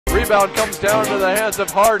rebound comes down to the hands of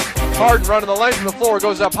Harden. Harden running the length of the floor,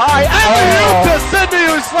 goes up high, and to Sydney,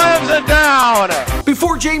 who slams it down.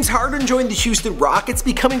 Before James Harden joined the Houston Rockets,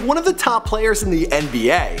 becoming one of the top players in the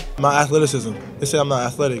NBA. My athleticism. They say I'm not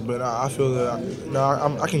athletic, but I feel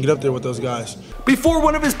that I can get up there with those guys. Before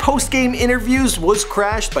one of his post-game interviews was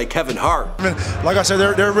crashed by Kevin Hart. Like I said,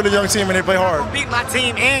 they're a really young team and they play hard. Beat my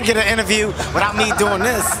team and get an interview without me doing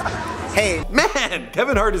this. Hey. Man,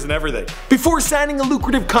 Kevin Hart is in everything. Before signing a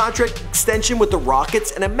lucrative contract extension with the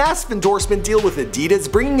Rockets and a massive endorsement deal with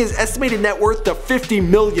Adidas, bringing his estimated net worth to $50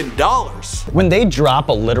 million. When they drop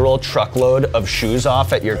a literal truckload of shoes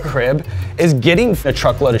off at your crib, is getting a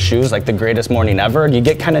truckload of shoes like the greatest morning ever? You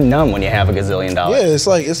get kind of numb when you have $1 gazillion.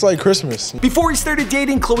 Yeah, it's like Christmas. Before he started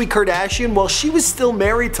dating Khloe Kardashian while she was still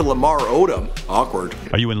married to Lamar Odom. Awkward.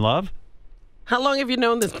 Are you in love? How long have you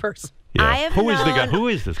known this person? Yeah. Who is the guy? Who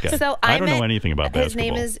is this guy? So I don't know anything about basketball. His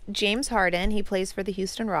name is James Harden. He plays for the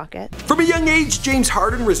Houston Rockets. From a young age, James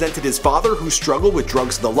Harden resented his father, who struggled with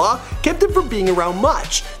drugs and the law, kept him from being around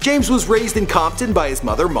much. James was raised in Compton by his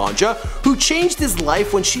mother, Manja, who changed his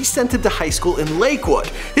life when she sent him to high school in Lakewood.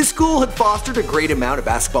 His school had fostered a great amount of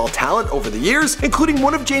basketball talent over the years, including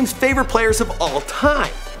one of James' favorite players of all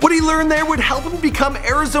time. What he learned there would help him become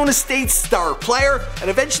Arizona State's star player and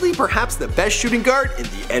eventually perhaps the best shooting guard in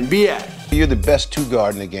the NBA. You're the best two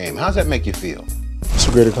guard in the game. How does that make you feel? It's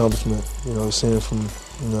a great accomplishment, seeing from,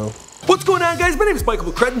 What's going on, guys? My name is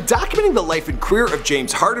Michael McCrudden, documenting the life and career of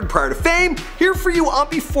James Harden prior to fame, here for you on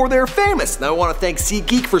Before They're Famous. Now I want to thank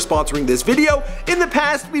SeatGeek for sponsoring this video. In the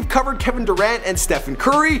past, we've covered Kevin Durant and Stephen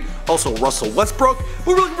Curry, also Russell Westbrook.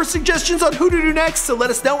 We're looking for suggestions on who to do next, so let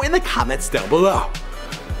us know in the comments down below.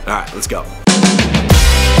 Alright, let's go.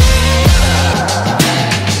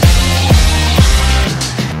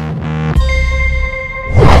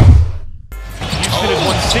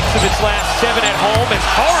 6 of its last 7 at home as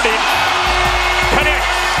Harden connects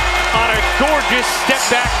on a gorgeous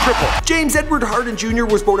step-back triple. James Edward Harden Jr.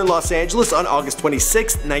 was born in Los Angeles on August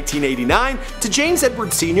 26, 1989, to James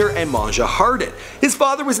Edward Sr. and Manja Harden. His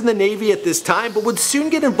father was in the Navy at this time, but would soon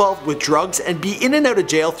get involved with drugs and be in and out of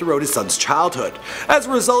jail throughout his son's childhood. As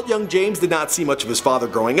a result, young James did not see much of his father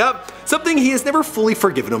growing up, something he has never fully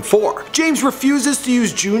forgiven him for. James refuses to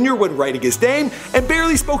use Jr. when writing his name, and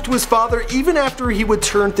barely spoke to his father even after he would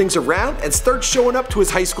turn things around and start showing up to his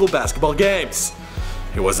high school basketball games.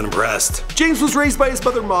 He wasn't impressed. James was raised by his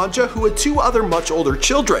mother Manja, who had 2 other much older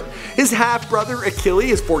children. His half-brother Achille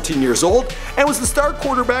is 14 years old and was the star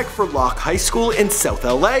quarterback for Locke High School in South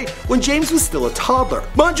LA when James was still a toddler.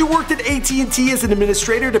 Manja worked at AT&T as an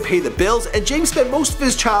administrator to pay the bills, and James spent most of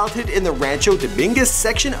his childhood in the Rancho Dominguez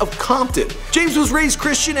section of Compton. James was raised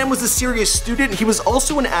Christian and was a serious student. He was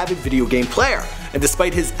also an avid video game player, and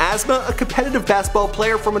despite his asthma, a competitive basketball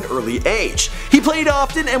player from an early age. He played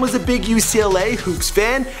often and was a big UCLA hoops fan,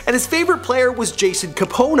 and his favorite player was Jason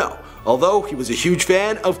Capono, although he was a huge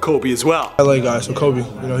fan of Kobe as well. LA guy, so Kobe,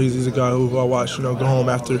 he's a guy who I watch, go home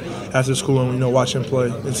after school and watch him play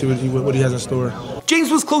and see what he has in store. James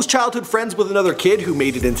was close childhood friends with another kid who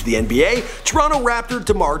made it into the NBA, Toronto Raptor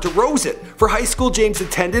DeMar DeRozan. For high school, James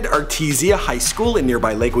attended Artesia High School in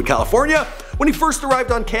nearby Lakewood, California. When he first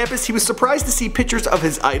arrived on campus, he was surprised to see pictures of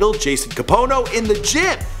his idol, Jason Capono, in the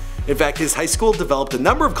gym. In fact, his high school developed a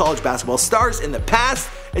number of college basketball stars in the past,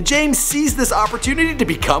 and James seized this opportunity to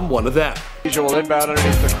become one of them. Will inbound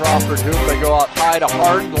underneath the Crawford hoop. They go out high to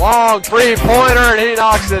Harden. Long three-pointer, and he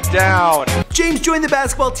knocks it down. James joined the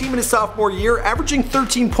basketball team in his sophomore year, averaging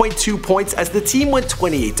 13.2 points as the team went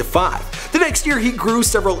 28-5. The next year, he grew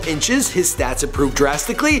several inches, his stats improved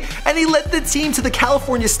drastically, and he led the team to the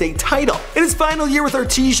California State title. In his final year with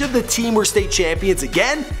Artesia, the team were state champions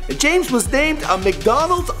again, and James was named a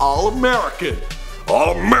McDonald's All-American.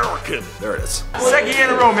 All-American. There it is. Second year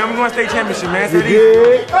in a row, man. We're going to state championship, man.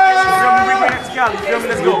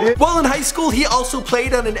 Let's go. While in high school, he also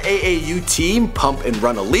played on an AAU team, Pump and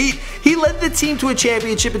Run Elite. He led the team to a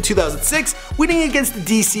championship in 2006, winning against the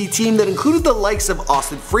DC team that included the likes of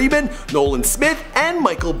Austin Freeman, Nolan Smith, and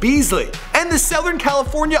Michael Beasley, and the Southern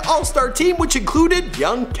California All-Star team, which included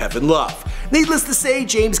young Kevin Love. Needless to say,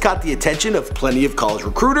 James got the attention of plenty of college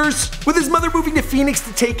recruiters. With his mother moving to Phoenix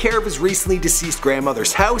to take care of his recently deceased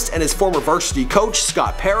grandmother's house and his former varsity coach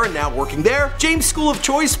Scott Parra now working there, James' school of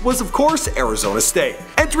choice was of course Arizona State.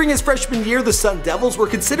 Entering his freshman year, the Sun Devils were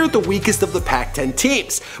considered the weakest of the Pac-10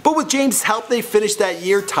 teams, but with James' help they finished that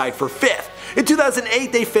year tied for 5th. In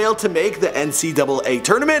 2008, they failed to make the NCAA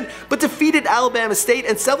tournament, but defeated Alabama State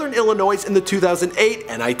and Southern Illinois in the 2008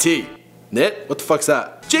 NIT. Nit? What the fuck's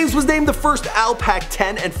that? James was named the first All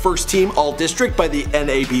Pac-10 and first team All-District by the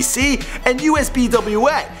NABC and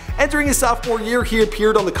USBWA, Entering his sophomore year, he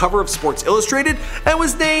appeared on the cover of Sports Illustrated and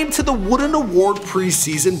was named to the Wooden Award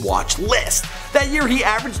preseason watch list. That year, he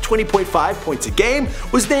averaged 20.5 points a game,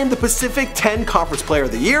 was named the Pacific 10 Conference Player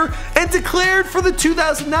of the Year, and declared for the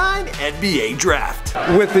 2009 NBA Draft.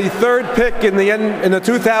 With the third pick in the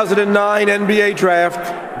 2009 NBA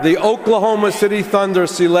Draft, the Oklahoma City Thunder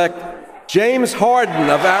select James Harden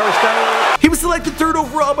of Arizona. He was selected 3rd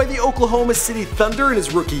overall by the Oklahoma City Thunder in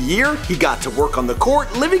his rookie year. He got to work on the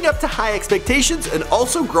court, living up to high expectations and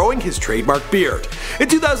also growing his trademark beard. In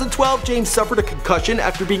 2012, James suffered a concussion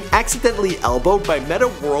after being accidentally elbowed by Meta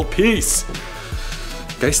World Peace.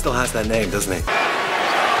 Guy still has that name, doesn't he?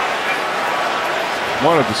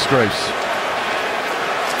 What a disgrace.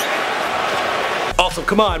 Also,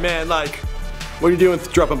 come on, man, like, what are you doing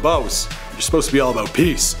dropping bows? You're supposed to be all about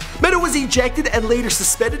peace. Meta was ejected and later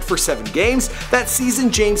suspended for 7 games. That season,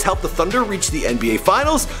 James helped the Thunder reach the NBA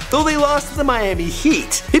Finals, though they lost to the Miami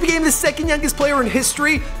Heat. He became the 2nd youngest player in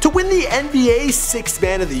history to win the NBA's 6th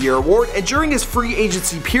Man of the Year award, and during his free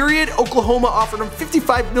agency period, Oklahoma offered him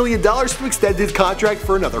 $55 million to extend his contract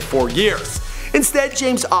for another 4 years. Instead,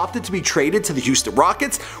 James opted to be traded to the Houston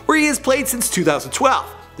Rockets, where he has played since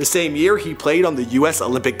 2012. The same year, he played on the US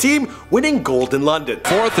Olympic team, winning gold in London.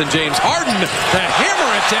 4th and James Harden to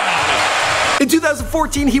hammer it down. In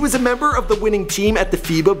 2014, he was a member of the winning team at the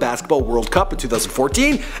FIBA Basketball World Cup in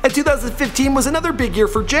 2014, and 2015 was another big year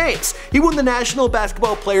for James. He won the National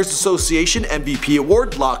Basketball Players Association MVP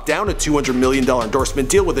award, locked down a $200 million endorsement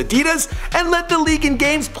deal with Adidas, and led the league in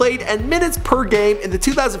games played and minutes per game in the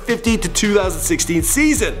 2015 to 2016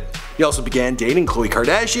 season. He also began dating Khloe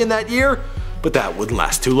Kardashian that year, but that wouldn't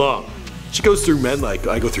last too long. She goes through men like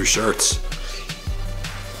I go through shirts.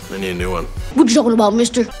 I need a new one. What you talking about,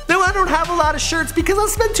 mister? Now, I don't have a lot of shirts because I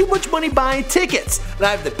spend too much money buying tickets, and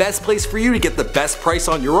I have the best place for you to get the best price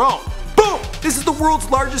on your own. Boom! This is the world's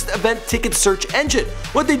largest event ticket search engine.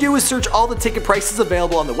 What they do is search all the ticket prices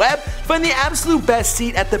available on the web, find the absolute best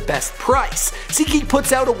seat at the best price. SeatGeek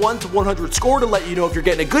puts out a 1 to 100 score to let you know if you're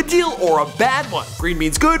getting a good deal or a bad one. Green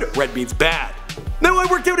means good, red means bad. Now, I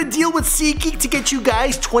worked out a deal with SeatGeek to get you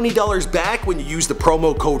guys $20 back when you use the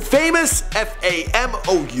promo code FAMOUS,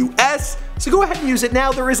 F-A-M-O-U-S, so go ahead and use it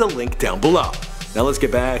now. There is a link down below. Now let's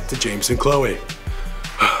get back to James and Khloe.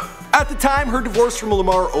 At the time, her divorce from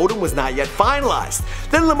Lamar Odom was not yet finalized.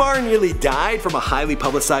 Then Lamar nearly died from a highly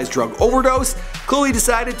publicized drug overdose. Khloe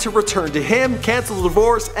decided to return to him, cancel the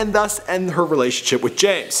divorce, and thus end her relationship with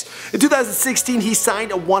James. In 2016, he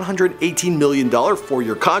signed a $118 million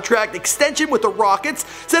 4-year contract extension with the Rockets,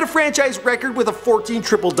 set a franchise record with 14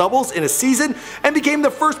 triple-doubles in a season, and became the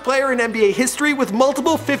first player in NBA history with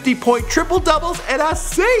multiple 50-point triple-doubles in a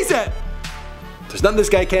season. There's nothing this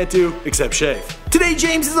guy can't do except shave. Today,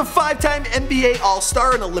 James is a 5-time NBA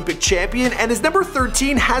All-Star and Olympic champion, and his number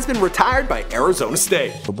 13 has been retired by Arizona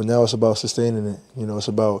State. But now it's about sustaining it. You know, it's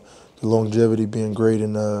about the longevity, being great,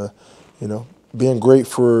 and you know, being great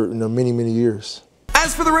for many, many years.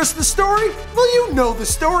 As for the rest of the story, well, you know the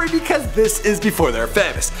story because this is Before They're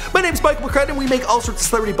Famous. My name's Michael McCrudden, and we make all sorts of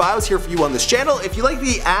celebrity bios here for you on this channel. If you like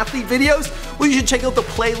the athlete videos, well, you should check out the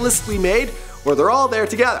playlist we made, where they're all there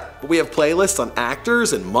together. But we have playlists on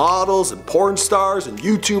actors and models and porn stars and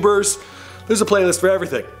YouTubers. There's a playlist for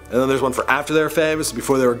everything. And then there's one for after they were famous,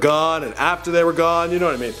 before they were gone, and after they were gone, you know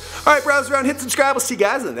what I mean. Alright, browse around, hit subscribe, we'll see you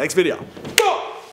guys in the next video.